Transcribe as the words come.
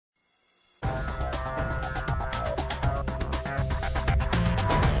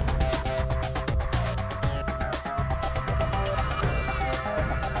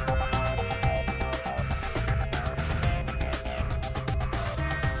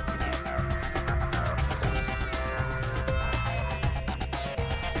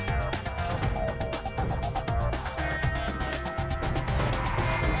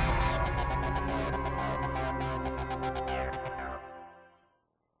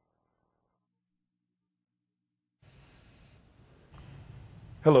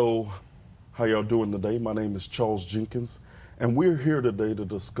Hello, how y'all doing today? My name is Charles Jenkins, and we're here today to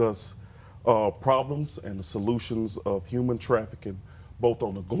discuss problems and the solutions of human trafficking, both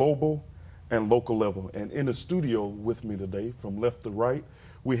on a global and local level. And in the studio with me today, from left to right,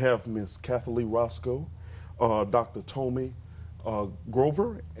 we have Miss Kathlee Roscoe, Dr. Tomi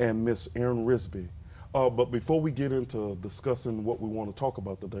Grover, and Miss Erin Rigsby. But before we get into discussing what we want to talk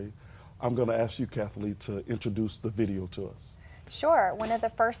about today, I'm going to ask you, Kathlee, to introduce the video to us. Sure. One of the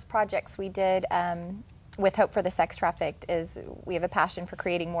first projects we did with Hope for the Sex Trafficked is we have a passion for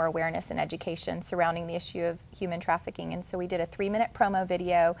creating more awareness and education surrounding the issue of human trafficking. And so we did a 3-minute promo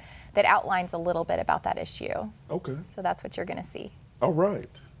video that outlines a little bit about that issue. Okay. So that's what you're going to see. All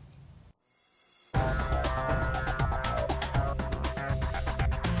right.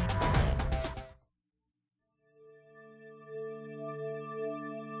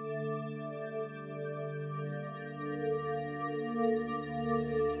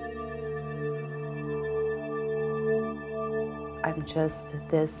 I'm just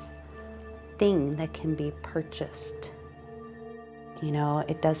this thing that can be purchased. You know,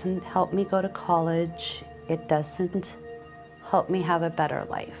 it doesn't help me go to college. It doesn't help me have a better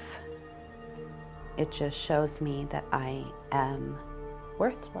life. It just shows me that I am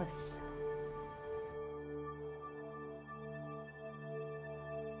worthless.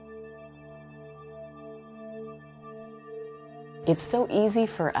 It's so easy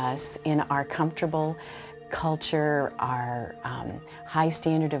for us in our comfortable culture, our high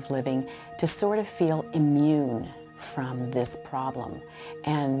standard of living, to sort of feel immune from this problem.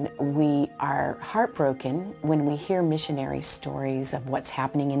 And we are heartbroken when we hear missionary stories of what's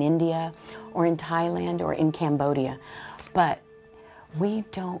happening in India or in Thailand or in Cambodia. But we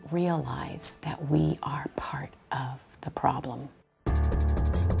don't realize that we are part of the problem.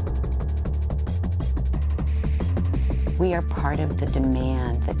 We are part of the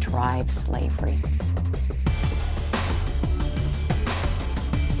demand that drives slavery.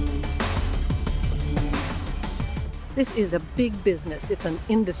 This is a big business. It's an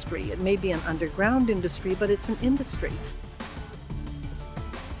industry. It may be an underground industry, but it's an industry.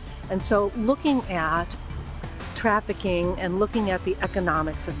 And so looking at trafficking and looking at the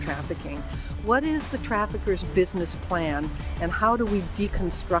economics of trafficking, what is the trafficker's business plan and how do we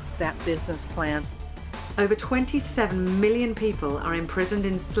deconstruct that business plan? Over 27 million people are imprisoned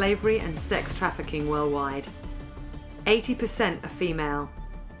in slavery and sex trafficking worldwide. 80% are female.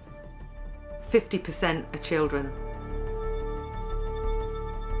 50% are children.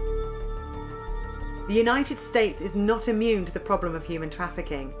 The United States is not immune to the problem of human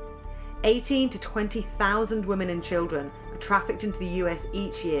trafficking. 18 to 20,000 women and children are trafficked into the US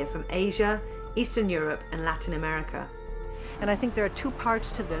each year from Asia, Eastern Europe and Latin America. And I think there are two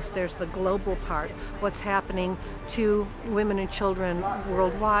parts to this. There's the global part, what's happening to women and children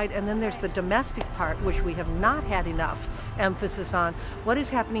worldwide, and then there's the domestic part, which we have not had enough emphasis on. What is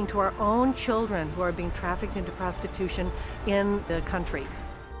happening to our own children who are being trafficked into prostitution in the country?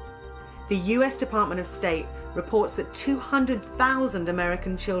 The US Department of State reports that 200,000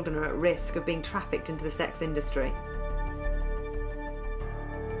 American children are at risk of being trafficked into the sex industry.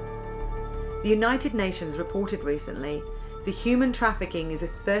 The United Nations reported recently that human trafficking is a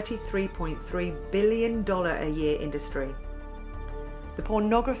 $33.3 billion a year industry. The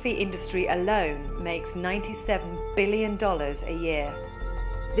pornography industry alone makes $97 billion a year.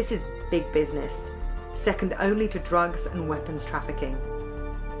 This is big business, second only to drugs and weapons trafficking.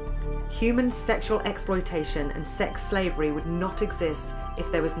 Human sexual exploitation and sex slavery would not exist if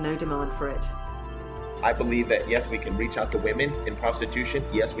there was no demand for it. I believe that yes, we can reach out to women in prostitution.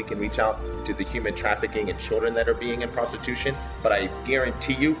 Yes, we can reach out to the human trafficking and children that are being in prostitution. But I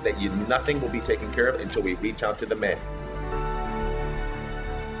guarantee you that nothing will be taken care of until we reach out to the men.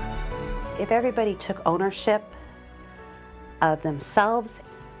 If everybody took ownership of themselves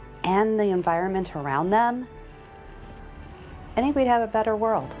and the environment around them, I think we'd have a better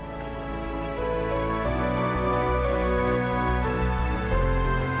world.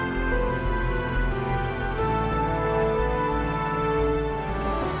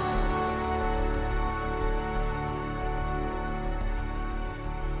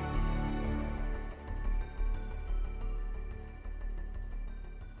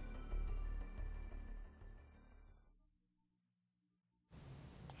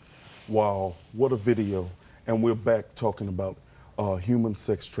 Wow, what a video. And we're back talking about human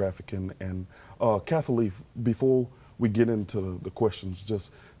sex trafficking. And Kathlee, before we get into the questions,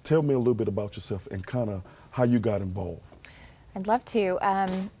 just tell me a little bit about yourself and kind of how you got involved. I'd love to.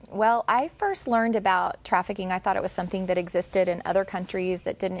 Well, I first learned about trafficking. I thought it was something that existed in other countries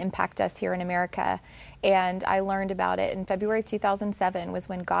that didn't impact us here in America. And I learned about it in February of 2007 was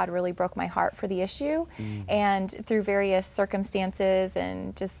when God really broke my heart for the issue. And through various circumstances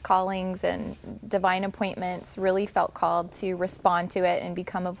and just callings and divine appointments, really felt called to respond to it and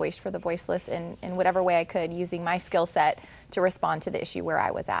become a voice for the voiceless in whatever way I could, using my skill set to respond to the issue where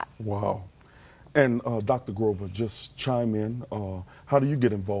I was at. Wow. And Dr. Grover, just chime in. How do you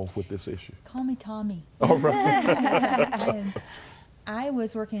get involved with this issue? Call me Tomi. All right. I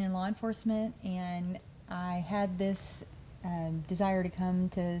was working in law enforcement, and I had this desire to come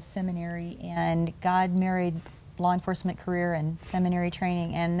to seminary, and God married law enforcement career and seminary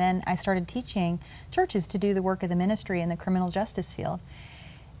training, and then I started teaching churches to do the work of the ministry in the criminal justice field.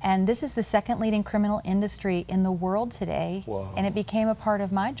 And this is the second leading criminal industry in the world today. Wow. And it became a part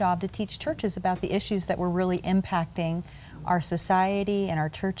of my job to teach churches about the issues that were really impacting our society and our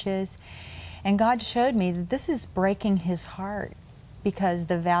churches. And God showed me that this is breaking His heart, because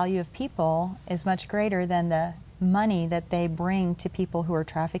the value of people is much greater than the money that they bring to people who are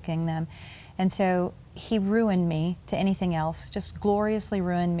trafficking them. And so He ruined me to anything else, just gloriously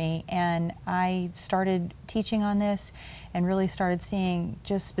ruined me. And I started teaching on this and really started seeing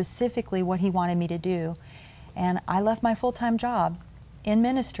just specifically what He wanted me to do. And I left my full-time job in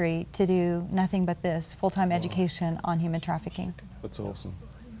ministry to do nothing but this, full-time education on human trafficking. That's awesome.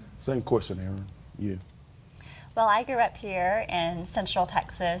 Same question, Erin. You. Well, I grew up here in Central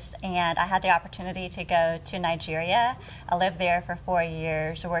Texas, and I had the opportunity to go to Nigeria. I lived there for 4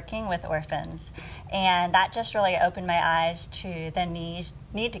 years working with orphans, and that just really opened my eyes to the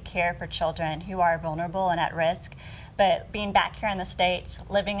need to care for children who are vulnerable and at risk. But being back here in the States,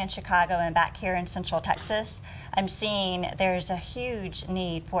 living in Chicago and back here in Central Texas, I'm seeing there's a huge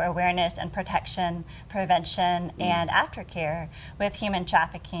need for awareness and protection, prevention, and aftercare with human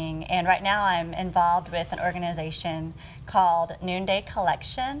trafficking. And right now I'm involved with an organization called Noonday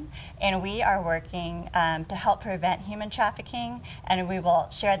Collection, and we are working to help prevent human trafficking, and we will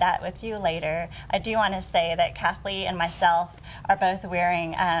share that with you later. I do want to say that Kathlee and myself are both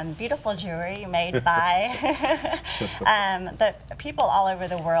wearing beautiful jewelry made by the people all over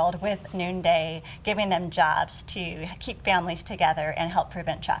the world with Noonday, giving them jobs to keep families together and help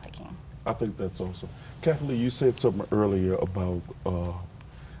prevent trafficking. I think that's awesome. Kathlee, you said something earlier about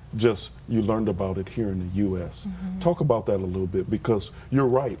just you learned about it here in the U.S. Talk about that a little bit, because you're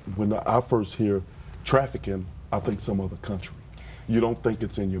right. When I first hear trafficking, I think some other country. You don't think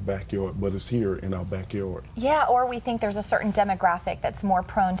it's in your backyard, but it's here in our backyard. Yeah, or we think there's a certain demographic that's more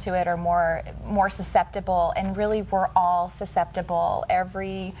prone to it or more susceptible, and really we're all susceptible.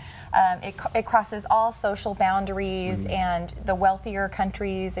 It crosses all social boundaries, and the wealthier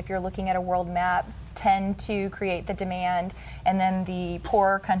countries, if you're looking at a world map, tend to create the demand, and then the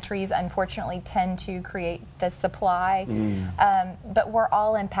poorer countries unfortunately tend to create the supply. But we're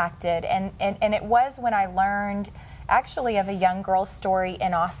all impacted, and it was when I learned actually of a young girl's story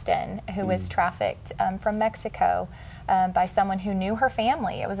in Austin who was trafficked from Mexico by someone who knew her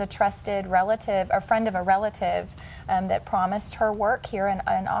family. It was a trusted relative, a friend of a relative that promised her work here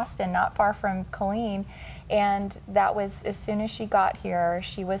in Austin, not far from Killeen. And that was, as soon as she got here,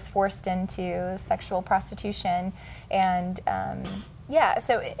 she was forced into sexual prostitution. And yeah,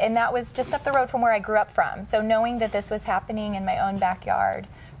 and that was just up the road from where I grew up from. So knowing that this was happening in my own backyard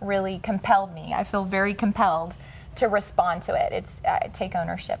really compelled me. I feel very compelled to respond to it. It's take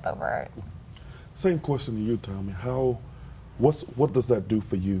ownership over it. Same question to you, Tomi. What does that do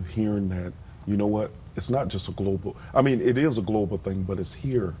for you, hearing that, you know what, it's not just a global, I mean, it is a global thing, but it's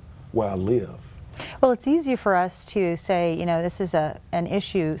here where I live. Well, it's easy for us to say, you know, this is an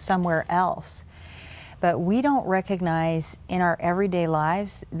issue somewhere else. But we don't recognize in our everyday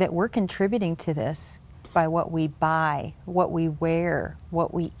lives that we're contributing to this by what we buy, what we wear,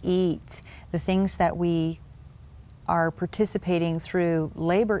 what we eat, the things that we are participating through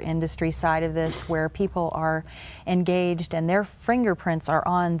labor industry side of this, where people are engaged and their fingerprints are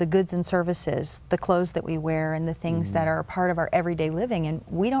on the goods and services, the clothes that we wear, and the things that are a part of our everyday living, and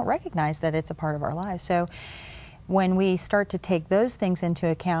we don't recognize that it's a part of our lives. So when we start to take those things into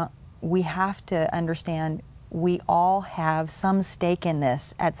account, we have to understand we all have some stake in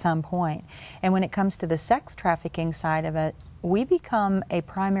this at some point. And when it comes to the sex trafficking side of it, we become a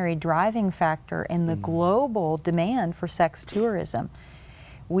primary driving factor in the global demand for sex tourism.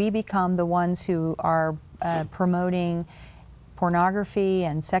 We become the ones who are promoting pornography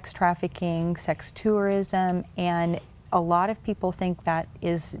and sex trafficking, sex tourism, and a lot of people think that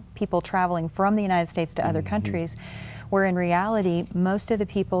is people traveling from the United States to other countries, where in reality, most of the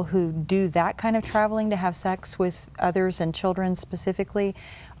people who do that kind of traveling to have sex with others and children specifically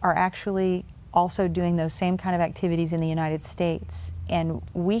are actually also doing those same kind of activities in the United States. And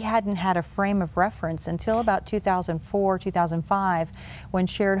we hadn't had a frame of reference until about 2004, 2005, when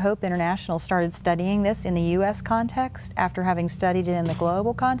Shared Hope International started studying this in the U.S. context after having studied it in the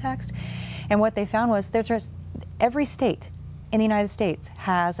global context. And what they found was there's just every state in the United States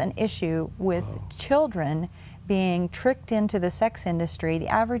has an issue with children being tricked into the sex industry. The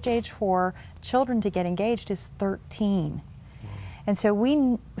average age for children to get engaged is 13. And so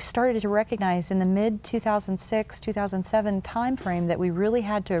we started to recognize in the mid-2006, 2007 timeframe that we really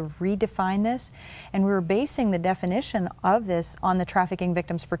had to redefine this, and we were basing the definition of this on the Trafficking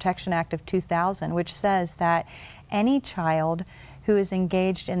Victims Protection Act of 2000, which says that any child who is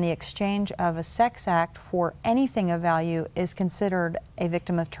engaged in the exchange of a sex act for anything of value is considered a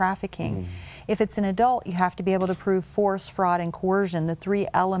victim of trafficking. If it's an adult, you have to be able to prove force, fraud, and coercion, the three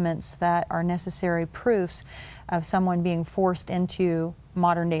elements that are necessary proofs of someone being forced into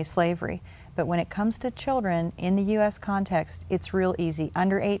modern-day slavery. But when it comes to children in the U.S. context, it's real easy.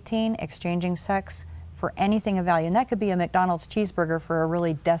 Under 18, exchanging sex for anything of value. And that could be a McDonald's cheeseburger for a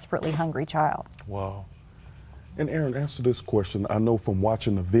really desperately hungry child. Wow. And Erin, answer this question. I know from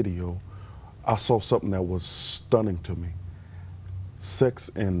watching the video, I saw something that was stunning to me.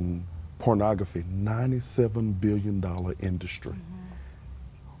 Sex and pornography, $97 billion industry.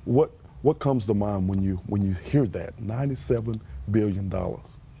 What comes to mind when you hear that? $97 billion.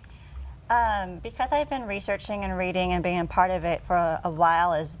 Because I've been researching and reading and being a part of it for a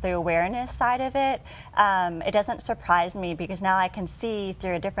while, is the awareness side of it. It doesn't surprise me because now I can see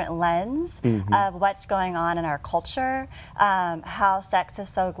through a different lens of what's going on in our culture, how sex is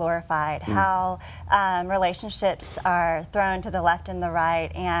so glorified, how relationships are thrown to the left and the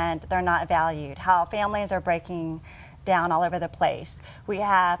right and they're not valued, how families are breaking down all over the place. We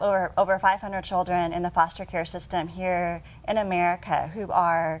have over 500 children in the foster care system here in America who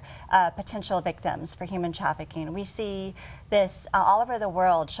are potential victims for human trafficking. We see this all over the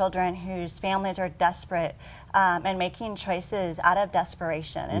world, children whose families are desperate and making choices out of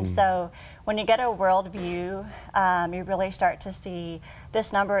desperation. And so when you get a world view, you really start to see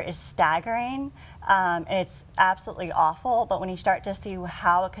this number is staggering. It's absolutely awful, but when you start to see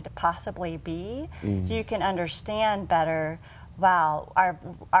how it could possibly be, you can understand better, wow,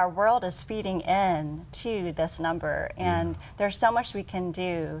 our world is feeding in to this number, and there's so much we can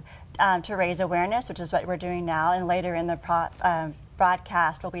do to raise awareness, which is what we're doing now, and later in the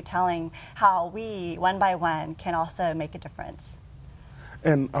broadcast we'll be telling how we, one by one, can also make a difference.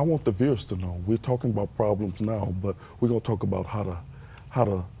 And I want the viewers to know, we're talking about problems now, but we're going to talk about how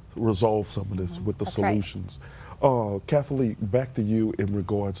to resolve some of this with the solutions. Kathlee, back to you in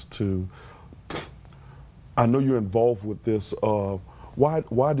regards to, I know you're involved with this.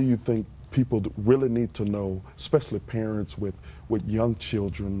 Why do you think people really need to know, especially parents with young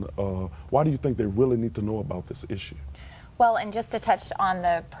children, why do you think they really need to know about this issue? Well, and just to touch on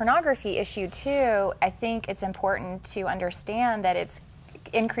the pornography issue too, I think it's important to understand that it's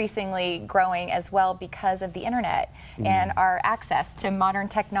increasingly growing as well because of the internet and our access to modern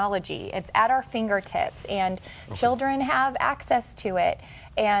technology. It's at our fingertips, and children have access to it.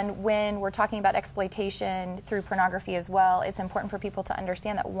 And when we're talking about exploitation through pornography as well, it's important for people to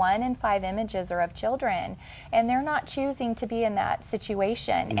understand that 1 in 5 images are of children, and they're not choosing to be in that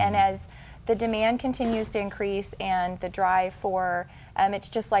situation. And as the demand continues to increase and the drive for, it's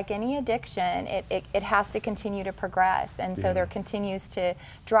just like any addiction, it has to continue to progress. And so there continues to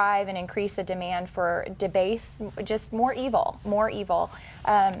drive and increase the demand for debase, just more evil.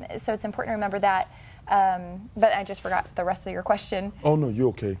 So it's important to remember that. But I just forgot the rest of your question. Oh, no, you're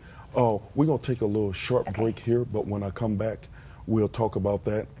okay. We're going to take a little short break here, but when I come back, we'll talk about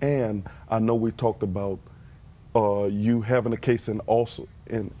that. And I know we talked about you having a case in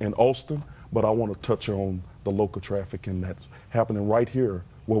Austin, but I want to touch on the local trafficking that's happening right here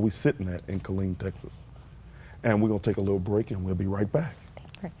where we're sitting at in Killeen, Texas. And we're going to take a little break, and we'll be right back.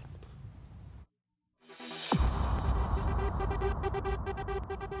 Great.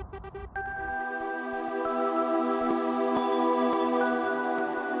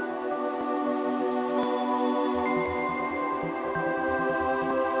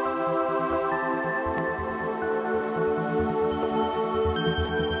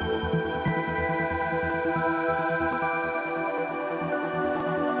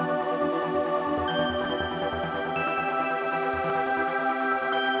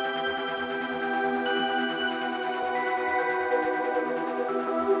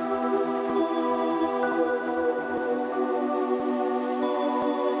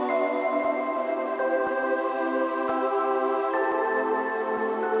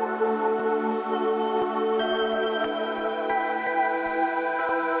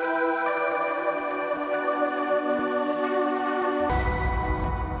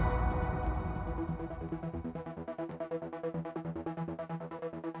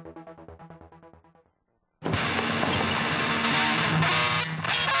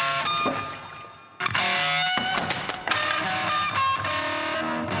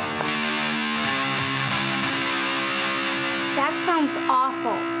 sounds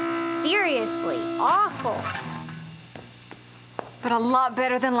awful. Seriously, awful. But a lot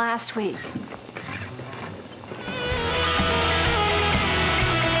better than last week.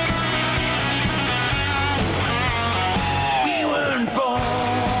 We weren't born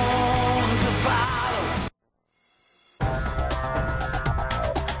to follow.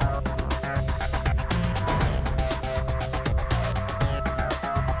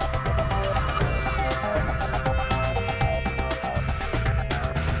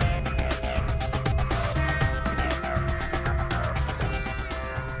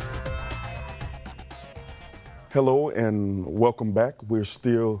 Hello and welcome back. We're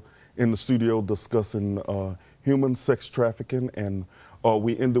still in the studio discussing human sex trafficking, and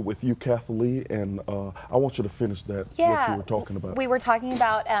we ended with you, Kathlee, and I want you to finish that, what you were talking about. We were talking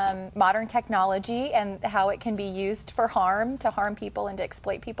about modern technology and how it can be used for harm, to harm people and to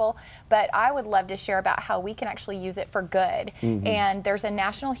exploit people, but I would love to share about how we can actually use it for good. And there's a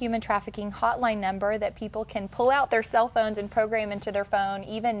national human trafficking hotline number that people can pull out their cell phones and program into their phone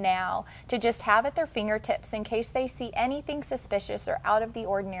even now to just have at their fingertips in case they see anything suspicious or out of the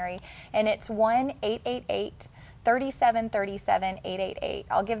ordinary, and it's 1-888-3737-888.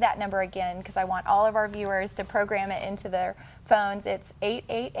 I'll give that number again because I want all of our viewers to program it into their phones. It's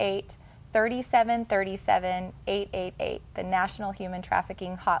 888-3737-888, the National Human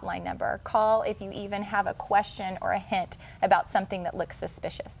Trafficking Hotline number. Call if you even have a question or a hint about something that looks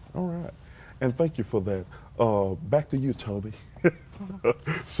suspicious. All right. And thank you for that. Back to you, Tomi.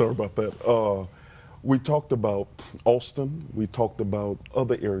 Sorry about that. We talked about Austin, we talked about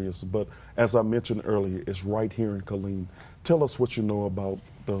other areas, but as I mentioned earlier, it's right here in Killeen. Tell us what you know about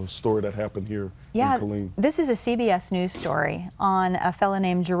the story that happened here in Killeen. This is a CBS News story on a fellow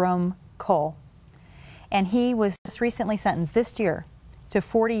named Jerome Cole, and he was just recently sentenced this year to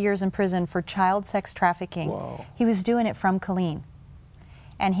 40 years in prison for child sex trafficking. Wow. He was doing it from Killeen,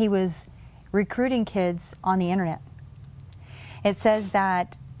 and he was recruiting kids on the internet. It says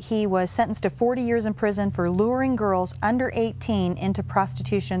that he was sentenced to 40 years in prison for luring girls under 18 into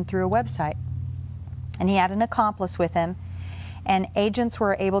prostitution through a website. And he had an accomplice with him, and agents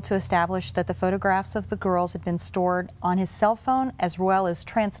were able to establish that the photographs of the girls had been stored on his cell phone as well as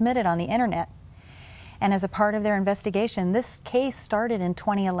transmitted on the internet. And as a part of their investigation, this case started in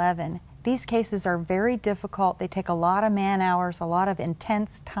 2011. These cases are very difficult. They take a lot of man hours, a lot of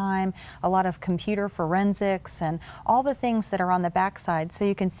intense time, a lot of computer forensics, and all the things that are on the backside. So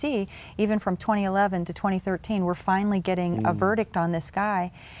you can see, even from 2011 to 2013, we're finally getting a verdict on this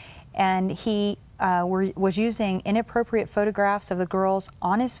guy. And he was using inappropriate photographs of the girls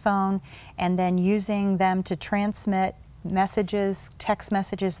on his phone and then using them to transmit messages, text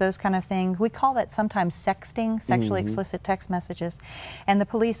messages, those kind of things. We call that sometimes sexting, sexually explicit text messages. And the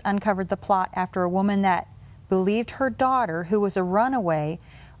police uncovered the plot after a woman that believed her daughter, who was a runaway,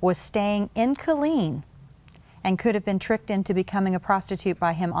 was staying in Killeen and could have been tricked into becoming a prostitute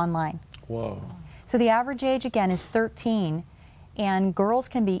by him online. Wow. So the average age, again, is 13, and girls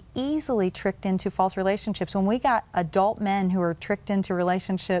can be easily tricked into false relationships. When we got adult men who are tricked into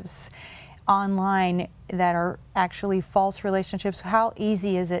relationships online that are actually false relationships, how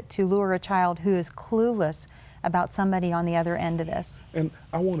easy is it to lure a child who is clueless about somebody on the other end of this? And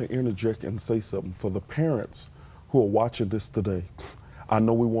I want to interject and say something for the parents who are watching this today. I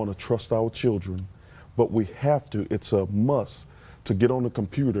know we want to trust our children, but we have to, it's a must to get on the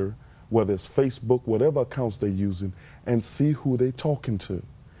computer, whether it's Facebook, whatever accounts they're using, and see who they're talking to,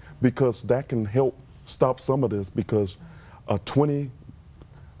 because that can help stop some of this, because a 20,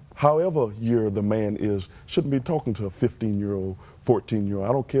 however year the man is, shouldn't be talking to a 15-year-old, 14-year-old.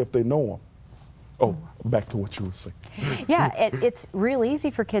 I don't care if they know him. Oh, back to what you were saying. Yeah, it's real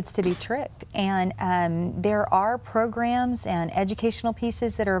easy for kids to be tricked. And there are programs and educational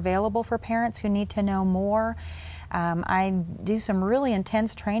pieces that are available for parents who need to know more. I do some really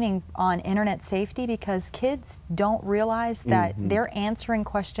intense training on internet safety because kids don't realize that they're answering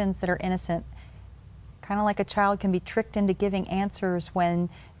questions that are innocent. Kind of like a child can be tricked into giving answers when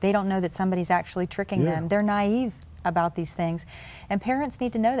they don't know that somebody's actually tricking them. They're naive about these things. And parents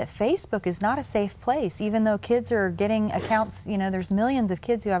need to know that Facebook is not a safe place, even though kids are getting accounts. You know, there's millions of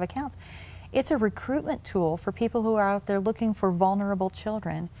kids who have accounts. It's a recruitment tool for people who are out there looking for vulnerable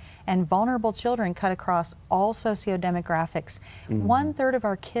children. And vulnerable children cut across all socio-demographics. 1/3 of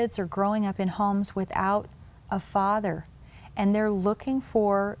our kids are growing up in homes without a father. And they're looking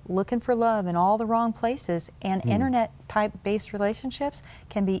for love in all the wrong places. And internet-type based relationships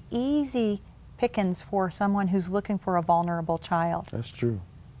can be easy pickings for someone who's looking for a vulnerable child. That's true.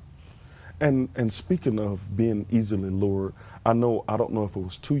 And speaking of being easily lured, I don't know if it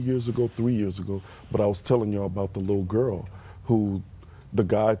was 2 years ago, 3 years ago, but I was telling you about the little girl who the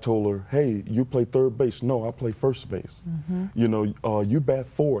guy told her, hey, you play third base. No, I play first base. You know, you bat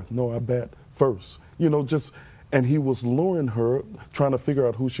fourth. No, I bat first. You know, just, and he was luring her, trying to figure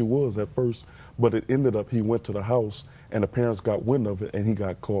out who she was at first, but it ended up he went to the house and the parents got wind of it and he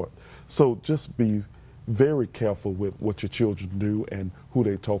got caught. So just be very careful with what your children do and who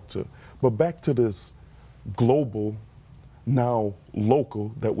they talk to. But back to this global, now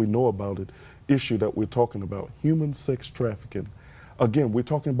local, that we know about it, issue that we're talking about, human sex trafficking. Again, we're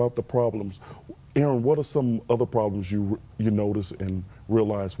talking about the problems. Erin, what are some other problems you notice and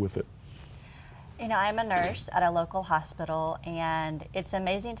realize with it? You know, I'm a nurse at a local hospital, and it's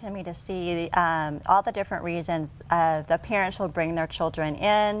amazing to me to see all the different reasons the parents will bring their children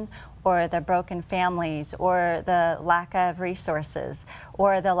in, or the broken families, or the lack of resources,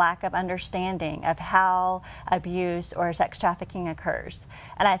 or the lack of understanding of how abuse or sex trafficking occurs.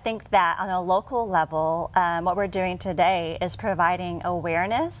 And I think that on a local level, what we're doing today is providing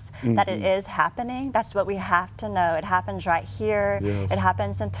awareness that it is happening. That's what we have to know. It happens right here. Yes. It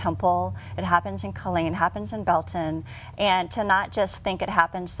happens in Temple. It happens in Killeen. It happens in Belton. And to not just think it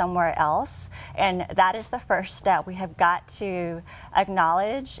happens somewhere else. And that is the first step. We have got to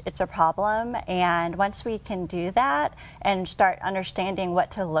acknowledge it's a problem, and once we can do that and start understanding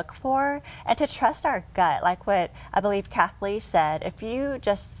what to look for and to trust our gut, like what I believe Kathlee said, if you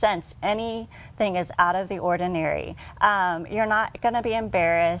just sense anything is out of the ordinary, you're not going to be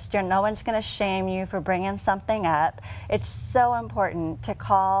embarrassed, no one's going to shame you for bringing something up. It's so important to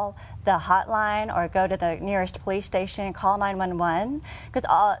call the hotline or go to the nearest police station, call 911,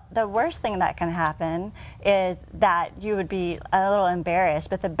 because the worst thing that can happen is that you would be a little embarrassed,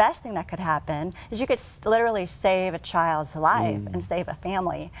 but the best thing that could happen is you could literally save a child's life and save a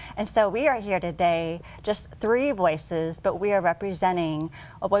family. And so we are here today, just 3 voices, but we are representing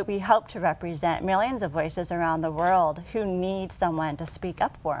what we hope to represent millions of voices around the world who need someone to speak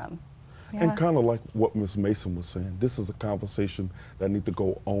up for them. Yeah. And kind of like what Ms. Mason was saying, this is a conversation that needs to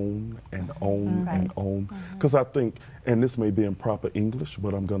go on and on and on. Because I think, and this may be in proper English,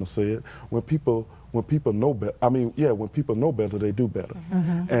 but I'm going to say it, when people know better, when people know better, they do better.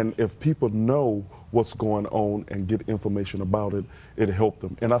 And if people know what's going on and get information about it, it'll help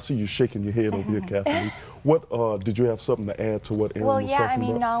them. And I see you shaking your head over here, Kathleen. What, did you have something to add to what Erin was talking about?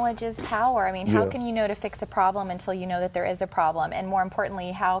 Well, yeah, knowledge is power. How can you know to fix a problem until you know that there is a problem? And more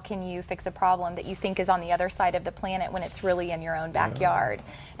importantly, how can you fix a problem that you think is on the other side of the planet when it's really in your own backyard?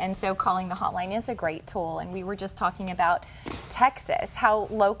 And so calling the hotline is a great tool. And we were just talking about Texas, how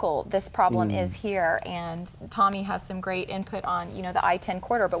local this problem is here. And Tomi has some great input on, the I-10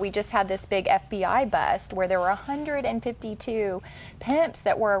 corridor. But we just had this big FBI bust where there were 152 pimps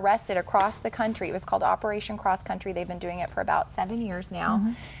that were arrested across the country. It was called Operation Cross Country. They've been doing it for about 7 years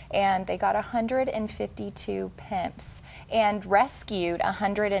now. And they got 152 pimps and rescued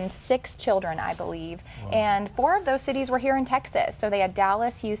 106 children, I believe. And 4 of those cities were here in Texas. So they had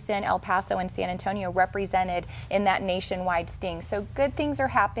Dallas, Houston, El Paso, and San Antonio represented in that nationwide sting. So good things are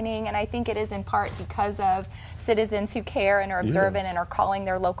happening, and I think it is in part because of citizens who care and are observant and are calling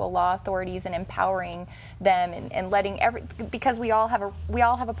their local law authorities and empowering them and letting because we all have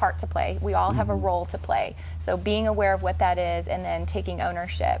a part to play. We all have a role to play. So being aware of what that is and then taking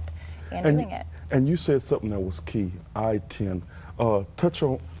ownership and doing it. And you said something that was key, I-10. Touch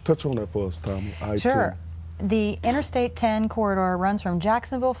on that for us, Tomi, I-10. Sure. The Interstate 10 corridor runs from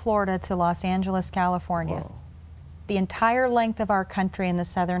Jacksonville, Florida to Los Angeles, California. The entire length of our country in the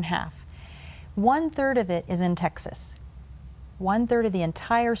southern half. 1/3 of it is in Texas. 1/3 of the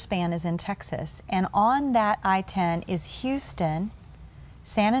entire span is in Texas. And on that I-10 is Houston,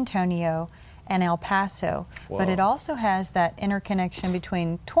 San Antonio, and El Paso. But it also has that interconnection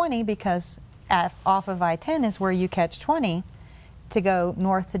between 20, because off of I-10 is where you catch 20 to go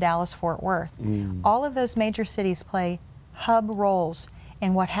north to Dallas-Fort Worth. All of those major cities play hub roles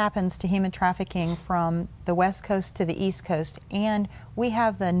in what happens to human trafficking from the West Coast to the East Coast. And we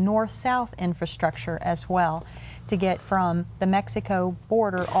have the north-south infrastructure as well to get from the Mexico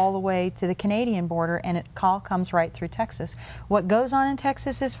border all the way to the Canadian border, and it all comes right through Texas. What goes on in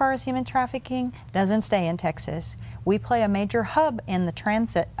Texas as far as human trafficking doesn't stay in Texas. We play a major hub in the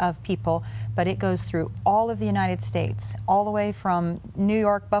transit of people, but it goes through all of the United States, all the way from New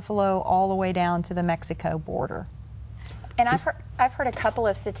York, Buffalo, all the way down to the Mexico border. And I've heard a couple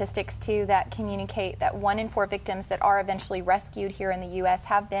of statistics too that communicate that 1 in 4 victims that are eventually rescued here in the U.S.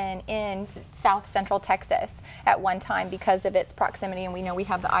 have been in South Central Texas at one time because of its proximity. And we know we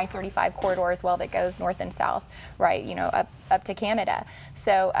have the I-35 corridor as well that goes north and south, right? up to Canada.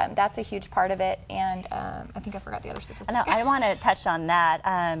 So that's a huge part of it, and I think I forgot the other statistic. No, I want to touch on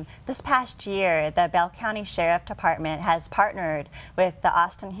that. This past year, the Bell County Sheriff Department has partnered with the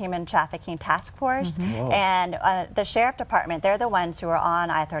Austin Human Trafficking Task Force, and the Sheriff Department, they're the ones who are on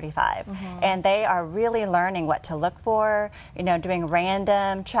I-35, and they are really learning what to look for, you know, doing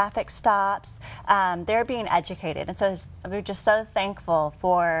random traffic stops. They're being educated, and so we're just so thankful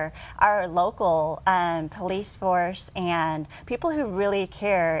for our local police force and people who really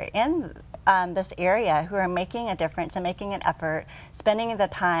care in this area, who are making a difference and making an effort, spending the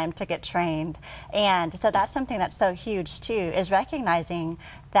time to get trained. And so that's something that's so huge too, is recognizing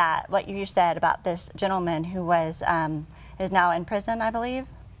that what you said about this gentleman who was is now in prison, I believe,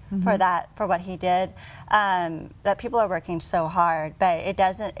 for what he did, that people are working so hard, but it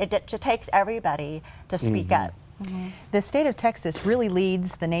just takes everybody to speak up. The state of Texas really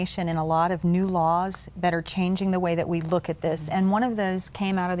leads the nation in a lot of new laws that are changing the way that we look at this. And one of those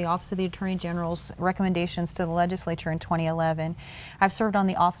came out of the Office of the Attorney General's recommendations to the legislature in 2011. I've served on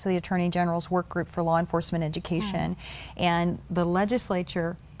the Office of the Attorney General's work group for law enforcement education, and the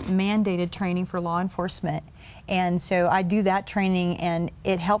legislature mandated training for law enforcement. And so I do that training, and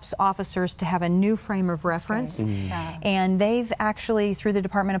it helps officers to have a new frame of reference. And they've actually, through the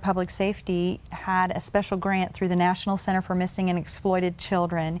Department of Public Safety, had a special grant through the National Center for Missing and Exploited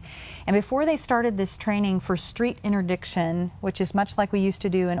Children. And before they started this training for street interdiction, which is much like we used to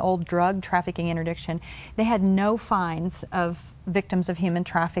do in old drug trafficking interdiction, they had no fines of victims of human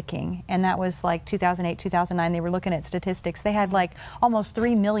trafficking, and that was like 2008, 2009. They were looking at statistics. They had like almost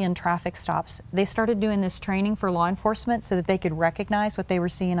 3 million traffic stops. They started doing this training for law enforcement so that they could recognize what they were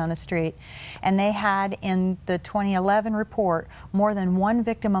seeing on the street. And they had, in the 2011 report, more than 1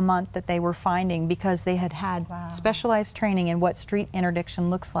 victim a month that they were finding because they had had specialized training in what street interdiction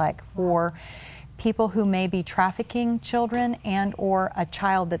looks like for people who may be trafficking children and or a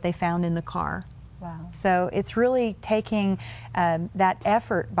child that they found in the car. So it's really taking that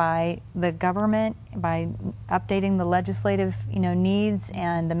effort by the government, by updating the legislative needs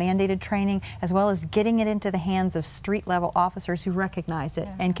and the mandated training, as well as getting it into the hands of street-level officers who recognize it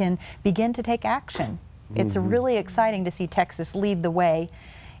and can begin to take action. It's really exciting to see Texas lead the way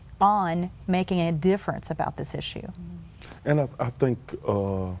on making a difference about this issue. And I think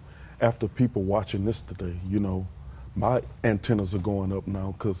after people watching this today, my antennas are going up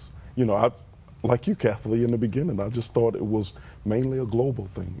now because, like you, Kathlee, in the beginning, I just thought it was mainly a global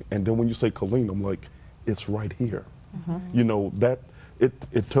thing. And then when you say Killeen, I'm like, it's right here. That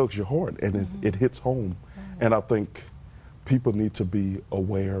it tugs your heart and it hits home. And I think people need to be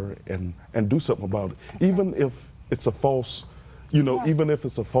aware and do something about it. Even if it's a false, even if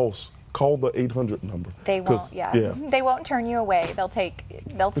it's a false, call the 800 number. They won't, They won't turn you away. They'll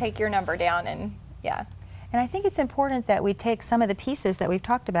take your number down and, And I think it's important that we take some of the pieces that we've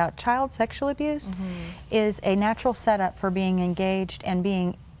talked about. Child sexual abuse is a natural setup for being engaged and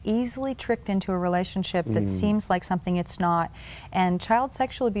being easily tricked into a relationship that seems like something it's not. And child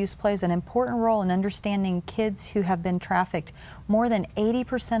sexual abuse plays an important role in understanding kids who have been trafficked. More than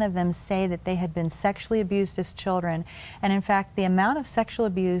 80% of them say that they had been sexually abused as children. And in fact, the amount of sexual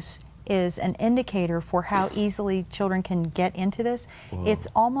abuse is an indicator for how easily children can get into this. It's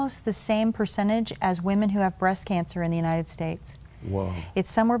almost the same percentage as women who have breast cancer in the United States.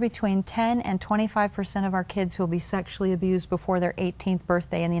 It's somewhere between 10 and 25% of our kids who will be sexually abused before their 18th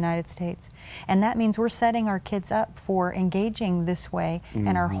birthday in the United States. And that means we're setting our kids up for engaging this way,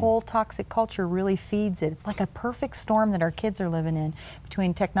 and our whole toxic culture really feeds it. It's like a perfect storm that our kids are living in,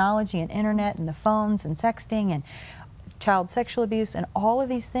 between technology and internet and the phones and sexting and child sexual abuse, and all of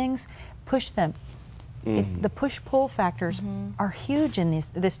these things push them. It's the push-pull factors are huge in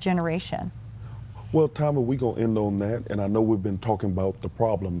this generation. Well, Tomi, we're going to end on that, and I know we've been talking about the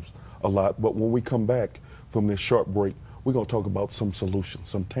problems a lot, but when we come back from this short break, we're going to talk about some solutions,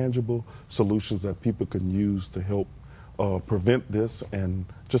 some tangible solutions that people can use to help prevent this and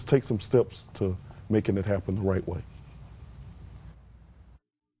just take some steps to making it happen the right way.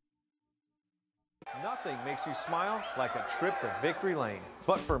 Nothing makes you smile like a trip to Victory Lane.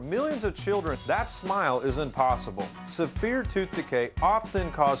 But for millions of children, that smile is impossible. Severe tooth decay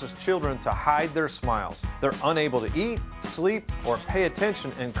often causes children to hide their smiles. They're unable to eat, sleep, or pay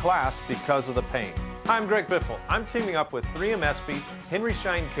attention in class because of the pain. Hi, I'm Greg Biffle. I'm teaming up with 3MSP, Henry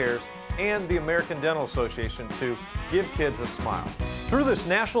Schein Cares, and the American Dental Association to give kids a smile. Through this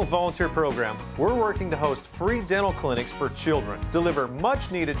national volunteer program, we're working to host free dental clinics for children, deliver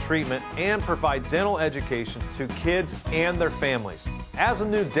much-needed treatment, and provide dental education to kids and their families. As a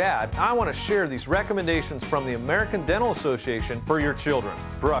new dad, I want to share these recommendations from the American Dental Association for your children.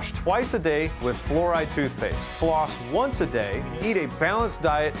 Brush twice a day with fluoride toothpaste. Floss once a day. Eat a balanced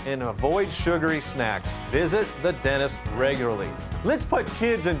diet and avoid sugary snacks. Visit the dentist regularly. Let's put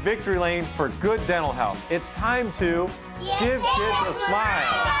kids in victory lane for good dental health. It's time to give kids a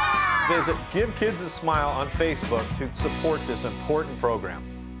smile. Visit Give Kids a Smile on Facebook to support this important program.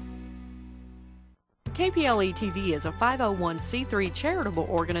 KPLE-TV is a 501c3 charitable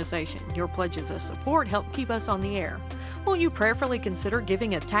organization. Your pledges of support help keep us on the air. Won't you prayerfully consider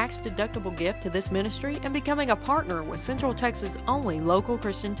giving a tax-deductible gift to this ministry and becoming a partner with Central Texas' only local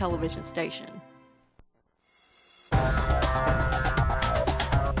Christian television station?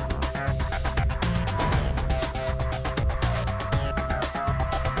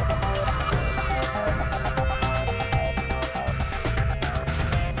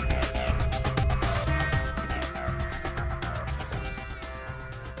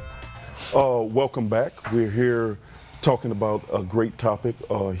 Welcome back. We're here talking about a great topic,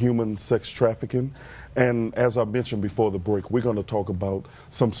 human sex trafficking. And as I mentioned before the break, we're going to talk about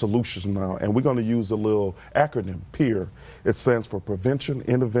some solutions now. And we're going to use a little acronym, PEER. It stands for Prevention,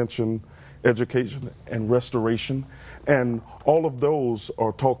 Intervention, Education, and Restoration. And all of those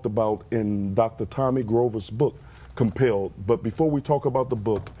are talked about in Dr. Tomi Grover's book, Compelled. But before we talk about the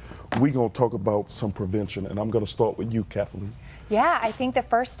book, we're going to talk about some prevention. And I'm going to start with you, Kathleen. Yeah, I think the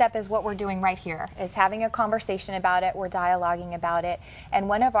first step is what we're doing right here, is having a conversation about it. We're dialoguing about it. And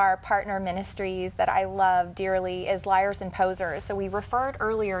one of our partner ministries that I love dearly is Liars and Posers. So we referred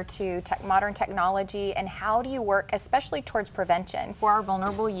earlier to modern technology and how do you work, especially towards prevention for our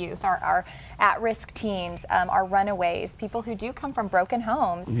vulnerable youth, our at-risk teens, our runaways, people who do come from broken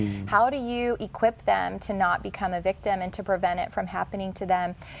homes. How do you equip them to not become a victim and to prevent it from happening to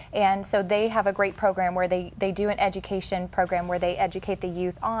them? And so they have a great program where they do an education program where they educate the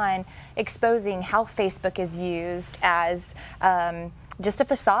youth on exposing how Facebook is used as just a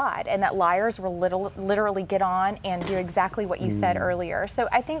facade, and that liars will literally get on and do exactly what you said earlier. So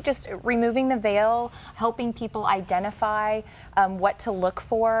I think just removing the veil, helping people identify what to look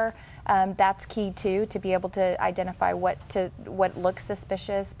for, that's key too, to be able to identify what looks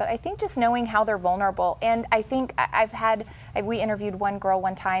suspicious. But I think just knowing how they're vulnerable. And I think we interviewed one girl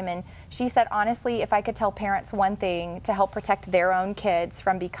one time, and she said, honestly, if I could tell parents one thing to help protect their own kids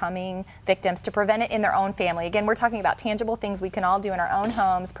from becoming victims, to prevent it in their own family. Again, we're talking about tangible things we can all do in our own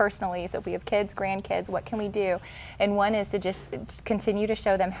homes personally. So if we have kids, grandkids, what can we do? And one is to just continue to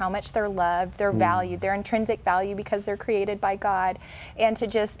show them how much they're loved, they're valued, their intrinsic value because they're created by God, and to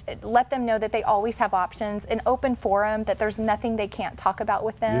just let them know that they always have options, an open forum, that there's nothing they can't talk about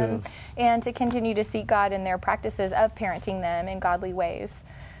with them, and to continue to seek God in their practices of parenting them in godly ways.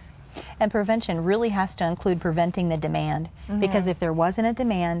 And prevention really has to include preventing the demand, because if there wasn't a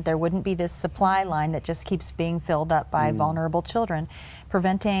demand, there wouldn't be this supply line that just keeps being filled up by vulnerable children.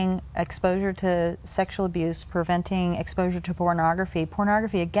 Preventing exposure to sexual abuse, preventing exposure to pornography.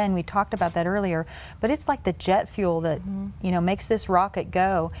 Pornography, again, we talked about that earlier, but it's like the jet fuel that makes this rocket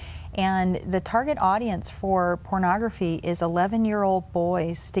go. And the target audience for pornography is 11-year-old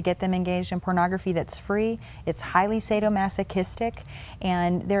boys, to get them engaged in pornography that's free. It's highly sadomasochistic,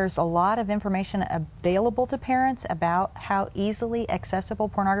 and there's a lot of information available to parents about how easily accessible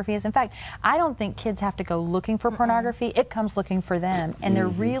pornography is. In fact, I don't think kids have to go looking for pornography. It comes looking for them, and they're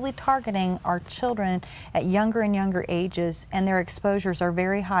really targeting our children at younger and younger ages, and their exposures are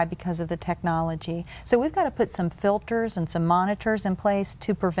very high because of the technology. So we've got to put some filters and some monitors in place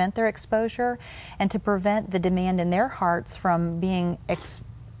to prevent their exposure and to prevent the demand in their hearts from being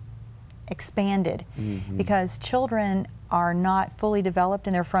expanded, because children are not fully developed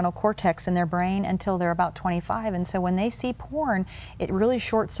in their frontal cortex in their brain until they're about 25, and so when they see porn, it really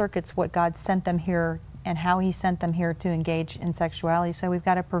short circuits what God sent them here and how He sent them here to engage in sexuality. So we've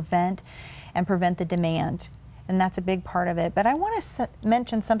got to prevent the demand. And that's a big part of it. But I want to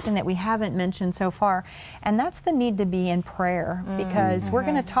mention something that we haven't mentioned so far, and that's the need to be in prayer, because we're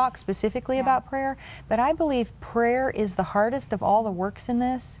going to talk specifically about prayer, but I believe prayer is the hardest of all the works in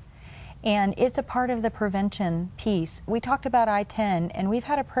this, and it's a part of the prevention piece. We talked about I-10, and we've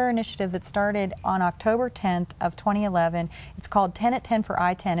had a prayer initiative that started on October 10th of 2011. It's called 10 at 10 for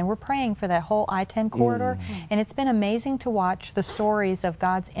I-10, and we're praying for that whole I-10 corridor, and it's been amazing to watch the stories of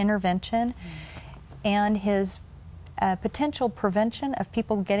God's intervention and His potential prevention of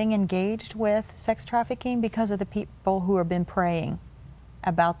people getting engaged with sex trafficking because of the people who have been praying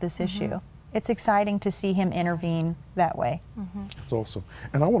about this issue. it's exciting to see him intervene that way. That's awesome.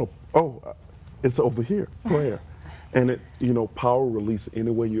 And I want to, it's over here, prayer. And it, you know, power release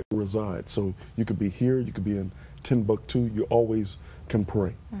anywhere you reside. So you could be here, you could be in Timbuktu, you always can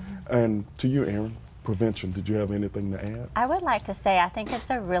pray. And to you, Erin, prevention, did you have anything to add? I would like to say I think it's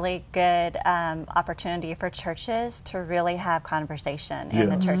a really good opportunity for churches to really have conversation in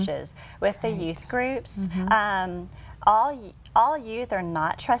the churches with the youth groups. All youth are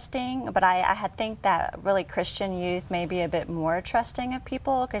not trusting, but I think that really Christian youth may be a bit more trusting of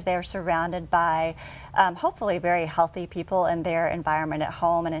people because they're surrounded by hopefully very healthy people in their environment at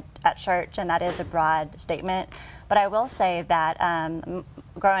home and at church, and that is a broad statement. But I will say that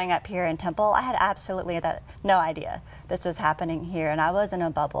growing up here in Temple, I had absolutely no idea this was happening here, and I was in a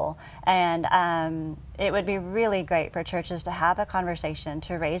bubble. And it would be really great for churches to have a conversation,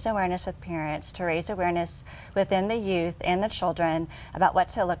 to raise awareness with parents, to raise awareness within the youth and the children about what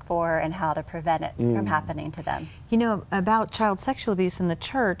to look for and how to prevent it from happening to them. You know, about child sexual abuse in the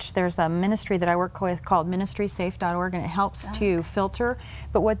church, there's a ministry that I work with called ministrysafe.org, and it helps to filter.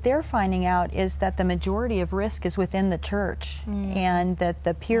 But what they're finding out is that the majority of risk is within the church, and that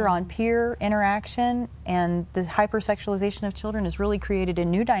the peer-on-peer interaction and the hypersexualization of children has really created a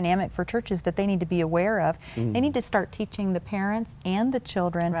new dynamic for churches that they need to be aware of. They need to start teaching the parents and the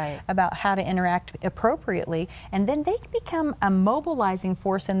children about how to interact appropriately, and then they can become a mobilizing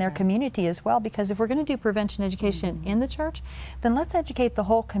force in their community as well, because if we're going to do prevention education in the church, then let's educate the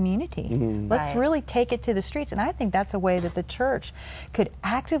whole community. Let's really take it to the streets, and I think that's a way that the church could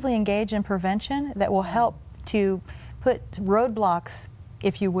actively engage in prevention that will help to put roadblocks,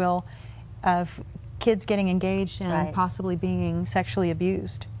 if you will, of kids getting engaged and possibly being sexually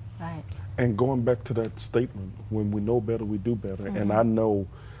abused. And going back to that statement, when we know better, we do better. And I know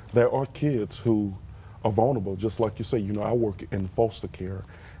there are kids who are vulnerable, just like you say. You know, I work in foster care,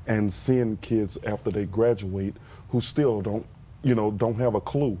 and seeing kids after they graduate who still don't have a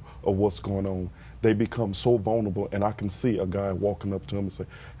clue of what's going on. They become so vulnerable, and I can see a guy walking up to them and say,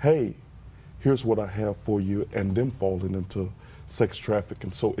 hey, here's what I have for you, and them falling into sex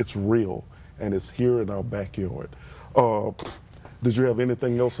trafficking. So it's real, and it's here in our backyard. Did you have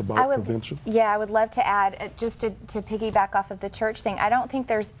anything else about prevention? Yeah, I would love to add, just to piggyback off of the church thing, I don't think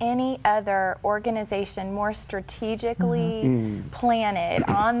there's any other organization more strategically planted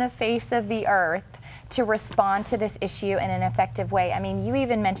on the face of the earth to respond to this issue in an effective way. I mean, you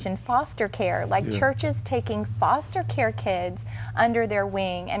even mentioned foster care, like churches taking foster care kids under their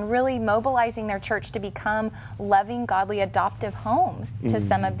wing and really mobilizing their church to become loving, godly, adoptive homes to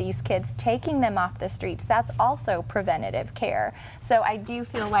some of these kids, taking them off the streets. That's also preventative care. So I do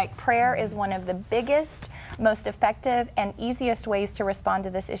feel like prayer is one of the biggest, most effective, and easiest ways to respond to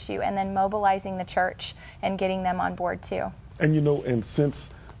this issue, and then mobilizing the church and getting them on board too. And you know, and since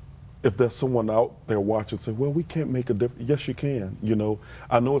if there's someone out there watching say, well, we can't make a difference. Yes, you can. You know,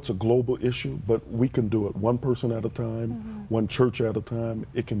 I know it's a global issue, but we can do it one person at a time, one church at a time.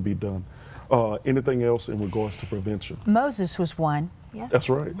 It can be done. Anything else in regards to prevention? Moses was one. Yeah. That's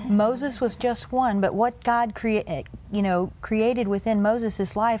right. Moses was just one, but what God created within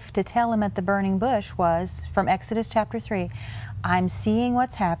Moses' life to tell him at the burning bush was, from Exodus chapter 3, I'm seeing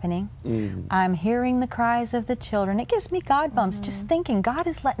what's happening. I'm hearing the cries of the children. It gives me God bumps just thinking God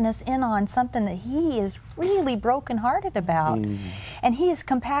is letting us in on something that He is really brokenhearted about. And He is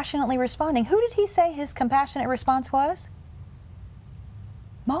compassionately responding. Who did He say His compassionate response was?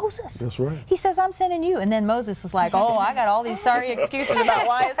 Moses. That's right. He says, I'm sending you. And then Moses is like, oh, I got all these sorry excuses about